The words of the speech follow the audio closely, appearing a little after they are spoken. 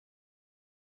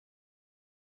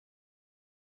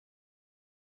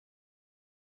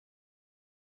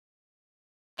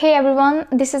Hey everyone,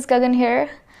 this is Gagan here.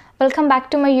 Welcome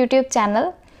back to my YouTube channel.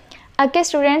 Okay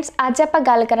students, आज आप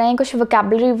गल करांगे कुछ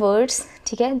vocabulary words,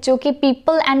 ठीक है, जो कि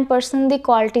people and person the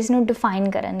qualities ਨੂੰ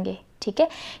define करनगे, ठीक है,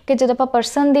 कि जब आप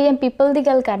person दी या people दी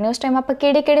गल करने उस टाइम आप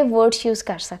किहड़े-किहड़े words use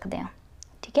कर सकते हैं,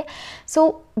 ठीक है. सो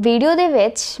वीडियो दे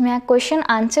विच मैं क्वेश्चन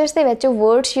आंसर्स दे विच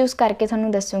वर्ड्स यूज़ करके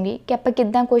तुहानूं दसूंगी कि आप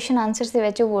किद्दां क्वेश्चन आंसर्स दे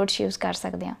विच वर्ड्स यूज़ कर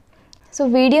सकते हैं. सो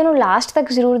वीडियो नूं लास्ट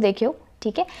तक जरूर देखियो,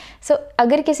 ठीक है. सो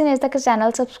अगर किसी ने अजे तक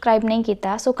चैनल सबसक्राइब नहीं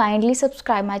किया so kindly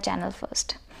subscribe my channel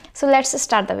first. So let's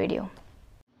start the video.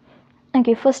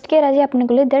 Okay, first care है जी अपने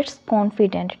को दैट्स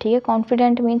कॉन्फिडेंट, ठीक है.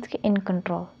 कॉन्फिडेंट मीनस कि इन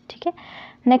कंट्रोल, ठीक है.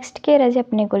 नेक्स्ट केयर है जी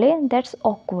अपने को दैट्स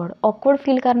ऑकवर्ड. ऑकवर्ड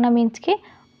फील करना मीनस कि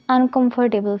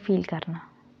अनकंफर्टेबल फील करना,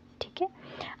 ठीक है.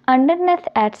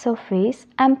 Underneath at surface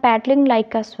I am paddling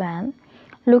like a swan,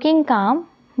 looking काम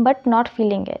बट नॉट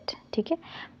फीलिंग इट, ठीक है.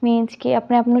 मीनस कि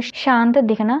अपने आप को शांत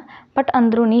दिखना बट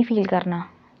अंदरों नहीं फील करना,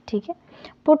 ठीक है.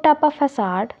 Put up a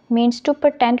फैसाड मीनस to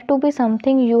pretend to be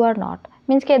something you are not,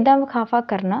 मीनस कि इदा विखाफा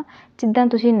करना जिदा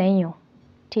तुसी नहीं हो,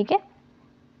 ठीक है.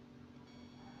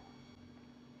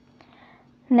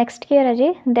 नेक्स्ट केयर है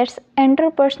जी that's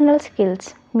interpersonal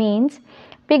skills मीनस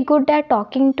be good at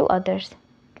talking to others,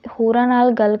 होरां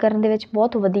नाल गल करन दे विच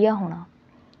बहुत वधिया होना.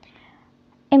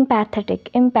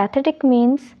 एम्पैथेटिक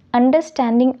मीनस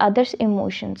अंडरस्टैंडिंग अदर्स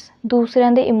इमोशनस,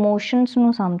 दूसरों के इमोशनस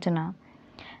नूं समझना.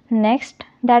 Next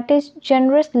that is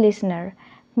generous listener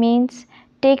मीनस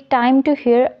take time to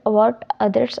here what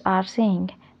others are saying,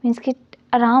 मीनस कि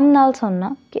आराम नाल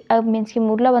सुनना कि मीनस कि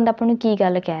मुरला बंदा अपने की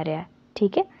गल कह रहा है,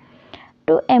 ठीक है.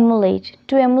 To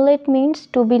emulate मीनस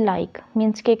to be like,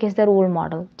 मीनस कि किसी का रोल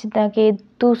मॉडल जिदा कि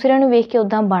दूसरे नूं वेख के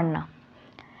उदा बनना.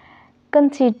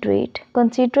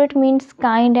 Considerate मीनस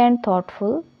kind and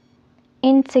thoughtful.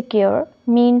 Insecure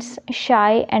means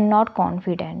shy and not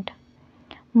confident.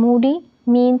 Moody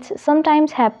means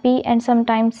sometimes happy and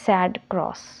sometimes sad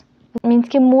cross, means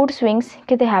कि mood swings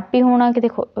किते happy होना किते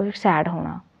sad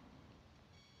होना.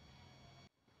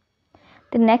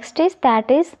 The next is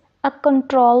that is a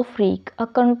control freak. A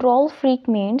control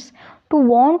freak means to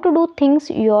want to do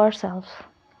things yourself,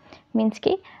 means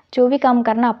कि जो भी काम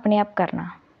करना अपने आप करना,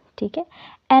 ठीक है.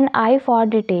 An eye for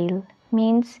detail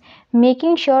means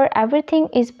making sure everything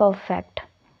is perfect,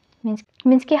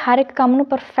 means कि हर एक काम नूं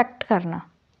परफेक्ट करना,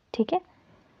 ठीक है.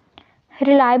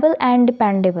 Reliable and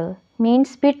dependable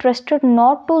means be trusted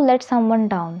not to let someone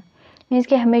down, means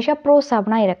कि हमेशा भरोसा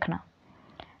बनाए रखना.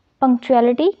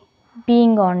 Punctuality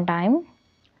being on time.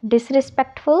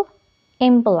 Disrespectful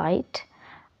impolite.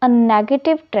 A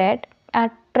negative trait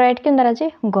के अंदर आ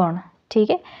जाए गुण, ठीक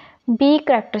है. Be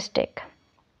characteristic.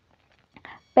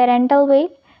 Parental way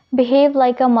behave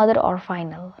like a mother और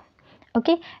फाइनल.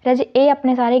 ओके राजे ये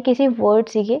अपने सारे किसी वर्ड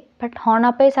सीगे बट हुण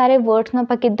आप सारे वर्ड्स नूं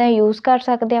आपां किद्दां यूज़ कर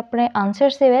सकते अपने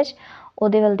आंसर्स दे विच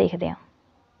उहदे वल देखदे हां.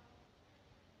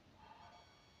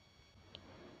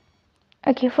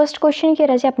 ओके, फर्स्ट क्वेश्चन क्या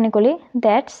राजे अपने कोले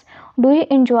that's do you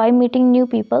enjoy meeting new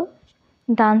people.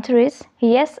 The answer is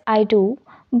yes I do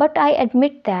but I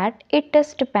admit that it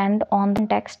does depend on the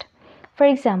text. For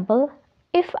example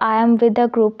if I am with a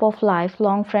group of life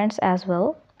long friends as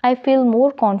well I feel more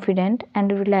confident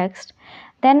and relaxed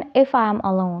than if I am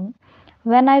alone.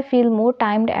 When I feel more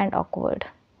timed and awkward,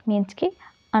 means कि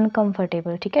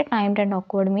uncomfortable, ठीक है. Timed and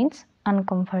awkward means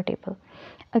uncomfortable.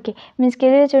 Okay, means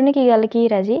कि उन्हें की गल की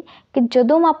है जी कि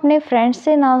जदों मैं अपने फ्रेंड्स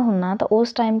के नाल हुन्ना तो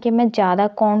उस टाइम कि मैं ज़्यादा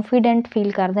कॉन्फिडेंट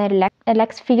फील करदा,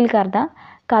 रिलैक्स फील करदा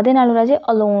कादे नालों राजे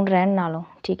अलोन रहन नालों,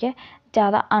 ठीक है.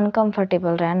 ज़्यादा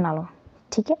अनकंफर्टेबल रहन नालों,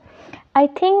 ठीक है. I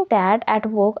think that at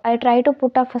work I try to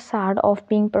put a facade of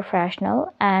being professional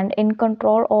and in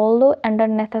control, although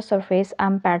underneath the surface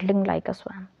I'm paddling like a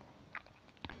swan.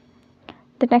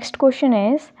 The next question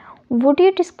is, would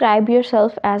you describe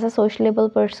yourself as a sociable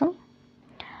person?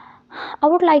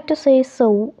 I would like to say so,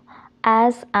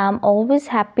 as I'm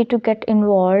always happy to get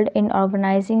involved in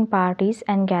organizing parties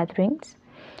and gatherings.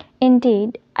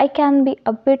 Indeed, I can be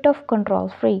a bit of control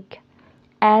freak,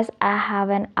 as I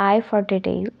have an eye for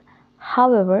detail.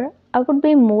 However, I would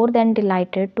be more than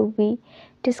delighted to be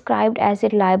described as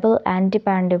reliable and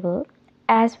dependable,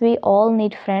 as we all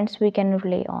need friends we can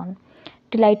rely on.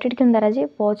 Delighted के अंदर है जी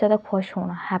बहुत ज़्यादा खुश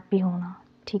होना, happy होना,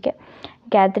 ठीक है.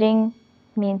 Gathering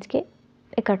means कि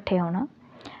इकट्ठे होना.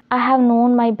 I have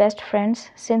known my best friends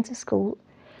since school,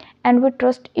 and we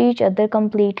trust each other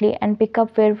completely and pick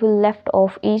up where we left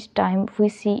off each time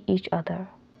we see each other.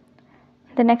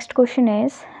 The next question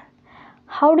is,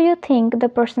 how do you think the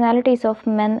personalities of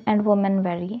men and women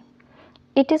vary?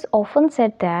 It is often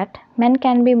said that men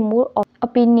can be more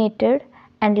opinionated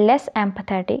and less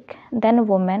empathetic than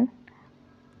women.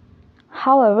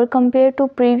 However, compared to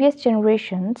previous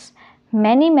generations,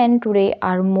 Many men today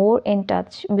are more in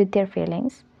touch with their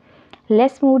feelings,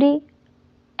 less moody,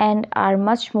 and are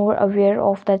much more aware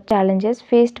of the challenges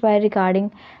faced by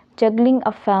regarding juggling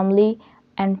a family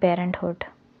and parenthood.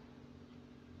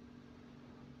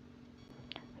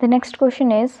 The next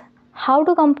question is, how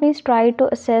do companies try to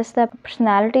assess the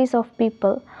personalities of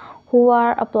people who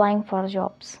are applying for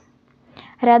jobs?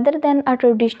 Rather than a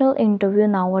traditional interview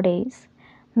nowadays,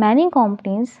 many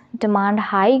companies demand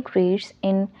high grades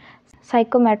in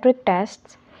psychometric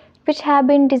tests, which have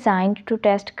been designed to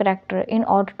test character in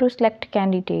order to select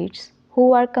candidates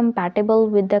who are compatible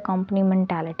with the company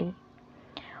mentality.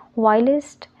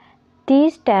 Whilst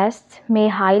these tests may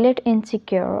highlight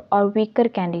insecure or weaker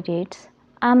candidates,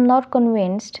 I am not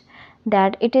convinced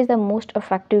that it is the most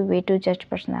effective way to judge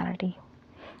personality.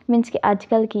 Means कि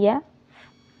आजकल की है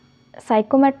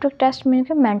साइकोमैट्रिक test mean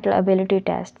कि mental ability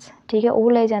test, ठीक है, वो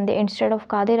ले जाते instead of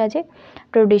काहदे Raje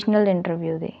traditional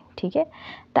interview दे, ठीक है।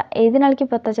 तो ये की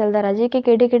पता चलता राजे कि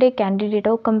किहड़े कैंडीडेट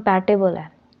वो कंपैटिबल है,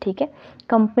 ठीक है,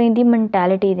 कंपनी की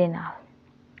मैंटैलिटी दे नाल।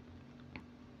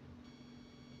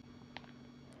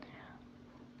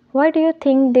 Why do you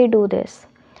think they do this?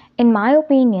 In my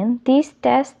opinion, these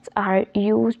tests are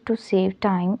used to save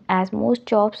time, as most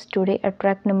jobs today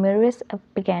attract numerous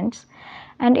applicants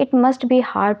and it must be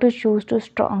hard to choose the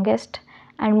strongest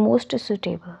and most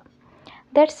suitable.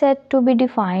 That said, to be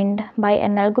defined by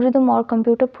an algorithm or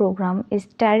computer program is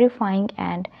terrifying,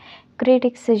 and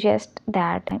critics suggest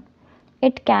that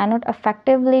it cannot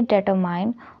effectively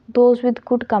determine those with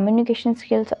good communication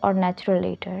skills or natural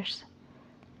leaders.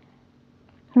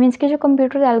 मीनस कि जो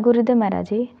computer algorithm है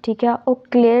राजे, ठीक है, वो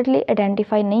clearly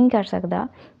identify नहीं कर सकता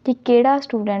कि केड़ा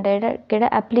स्टूडेंट है, केड़ा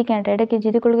एप्लीकेंट है कि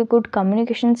जिहदे कोल गुड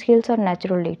कम्यूनीकेशन स्किल्स और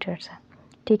नैचुरल लीडर्स है,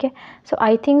 ठीक है। सो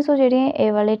आई थिंक सो जिहड़े ये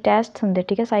वाले टैसट होंगे,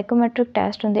 ठीक है, साइकोमैट्रिक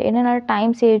टैसट होंगे, इन्हां नाल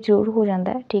टाइम सेव जरूर हो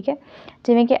जाता है, ठीक है।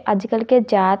 जिवें कि अजकल के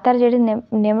ज़्यादातर जिहड़े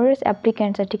न्यूमरस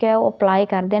एप्लीकेंट्स है, ठीक है, वो अपलाई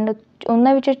करते हैं,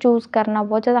 उन्हां विचों चूज़ करना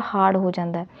बहुत ज़्यादा हार्ड हो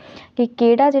जाता है कि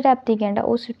केड़ा जिहड़ा एप्लीकेंट है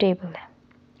वो सुटेबल है,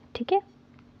 ठीक है।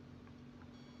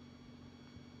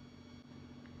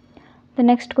 The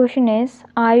next question is,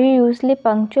 are you usually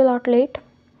punctual or late?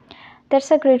 That's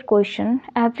a great question.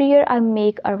 Every year I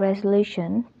make a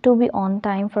resolution to be on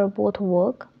time for both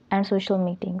work and social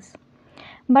meetings.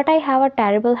 But I have a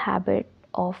terrible habit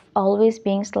of always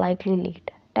being slightly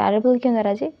late. Terrible क्यों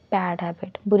करा जी? Bad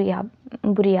habit,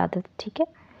 बुरी आदत, ठीक है।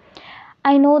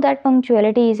 I know that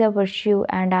punctuality is a virtue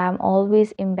and I am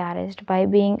always embarrassed by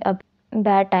being a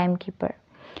bad timekeeper,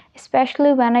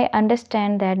 especially when I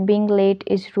understand that being late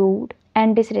is rude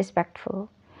and disrespectful.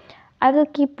 I will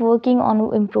keep working on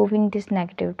improving this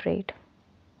negative trait.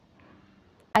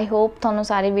 I hope ਤੁਹਾਨੂੰ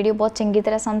ਸਾਰੀ video ਬਹੁਤ ਚੰਗੀ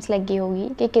ਤਰ੍ਹਾਂ ਸਮਝ ਲੱਗੀ ਹੋਗੀ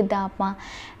ਕਿ ਕਿੱਦਾਂ ਆਪਾਂ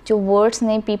ਜੋ ਵਰਡਸ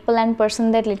ਨੇ ਪੀਪਲ ਐਂਡ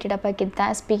ਪਰਸਨ ਦੇ ਰਿਲੇਟਡ ਆਪਾਂ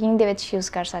ਕਿੱਦਾਂ ਸਪੀਕਿੰਗ ਦੇ ਵਿੱਚ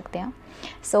ਯੂਜ਼ ਕਰ ਸਕਦੇ ਹਾਂ।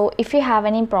 So if you have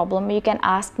any problem, you can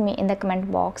ask me in the comment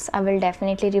box. I will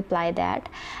definitely reply that.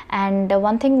 And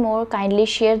one thing more, kindly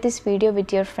share this video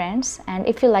with your friends, and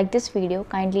if you like this video,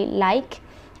 kindly like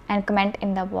and comment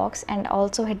in the box and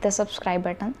also hit the subscribe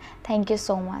button. Thank you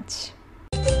so much.